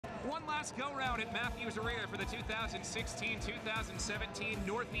One last go-round at Matthews Arena for the 2016-2017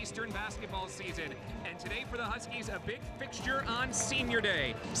 Northeastern basketball season. And today for the Huskies, a big fixture on Senior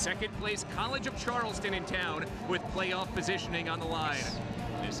Day. Second place College of Charleston in town with playoff positioning on the line.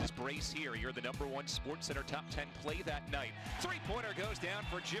 This is Brace here. You're the #1 SportsCenter top 10 play that night. Three-pointer goes down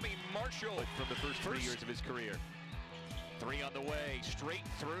for Jimmy Marshall from the first 3 years of his career. Three on the way, straight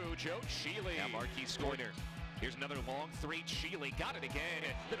through Joe Sheely. Now Marquise Scoiner. Here's another long three. Sheely got it again.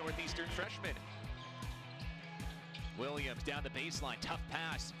 The Northeastern freshman. Williams down the baseline. Tough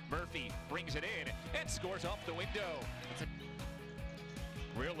pass. Murphy brings it in and scores off the window.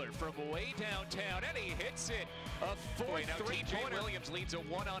 Riller from way downtown, and he hits it. A fourth three-pointer. Williams leads a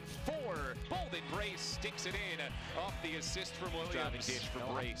 1-on-4. Bolden Brace sticks it in off the assist from Williams. Driving dish for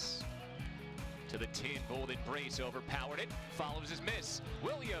Brace. To the tin, Bolden Brace overpowered it. Follows his miss.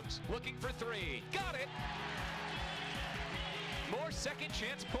 Williams looking for three. Got it! More second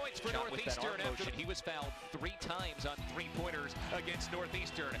chance points for Northeastern after he was fouled 3 times on three-pointers against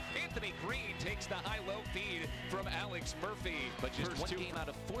Northeastern. Anthony Green takes the high-low feed from Alex Murphy, but just one game out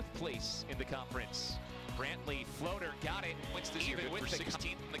of 4th place in the conference. Brantley floater got it. Wins this even with the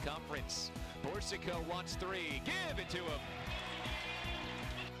 16th in the conference. Borsico wants 3. Give it to him.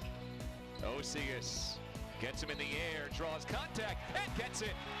 Osius gets him in the air, draws contact, and gets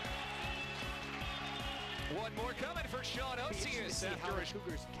it. One more coming for Sean Osius after a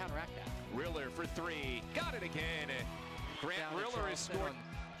Cougars counteract that. Riller for 3. Got it again. Grant Riller has scored on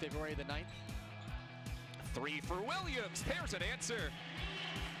February the 9th. 3 for Williams. There's an answer.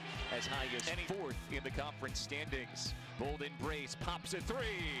 As high as 4th in the conference standings. Bolden Brace pops a 3.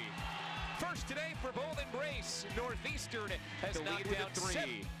 First today for Bolden Brace. Northeastern has knocked down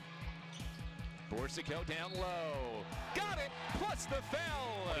 3. Borsico down low. Got it! Plus the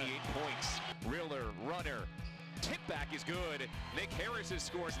foul! 28 points. Riller, runner. Tip back is good. Nick Harris has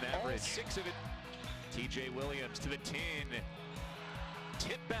scored all 6 of it. TJ Williams to the tin.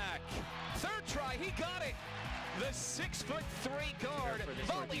 Tip back. Third try, he got it! The 6'3" guard. For this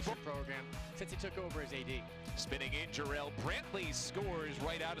Northeastern program since he took over as AD. Spinning in, Jarrell Brantley scores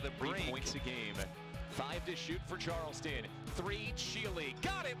right out of the break. 3 points a game. 5 to shoot for Charleston. 3, Sheely.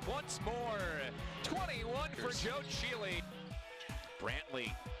 Got it once more. 21 for Joe Sheely.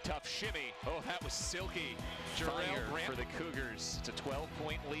 Brantley, tough shimmy. Oh, that was silky. Jarrell for the Cougars. It's a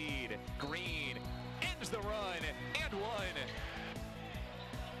 12-point lead. Green ends the run and 1.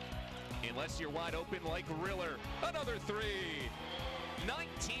 Unless you're wide open like Riller. Another 3.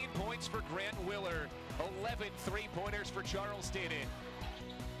 19 points for Grant Willer. 11 three-pointers for Charleston.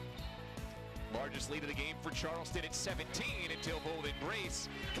 Largest lead of the game for Charleston at 17 until Bolden Brace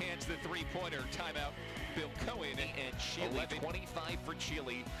cans the three-pointer. Timeout, Bill Cohen and Sheely. 25 for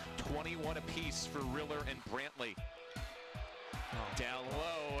Sheely, 21 apiece for Riller and Brantley. Down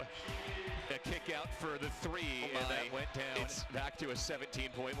low, a kick out for the 3, and that went down. It's back to a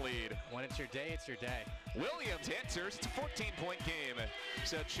 17-point lead. When it's your day, it's your day. Williams answers. It's a 14-point game.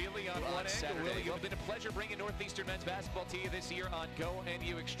 So Sheely on one end. Williams, it's been a pleasure bringing Northeastern men's basketball to you this year on Go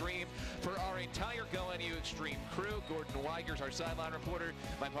NU Extreme. For our entire Go NU Extreme crew, Gordon Weigers, our sideline reporter,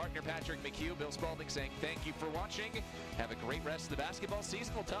 my partner Patrick McHugh, Bill Spalding saying thank you for watching. Have a great rest of the basketball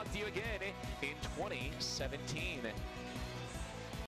season. We'll talk to you again in 2017.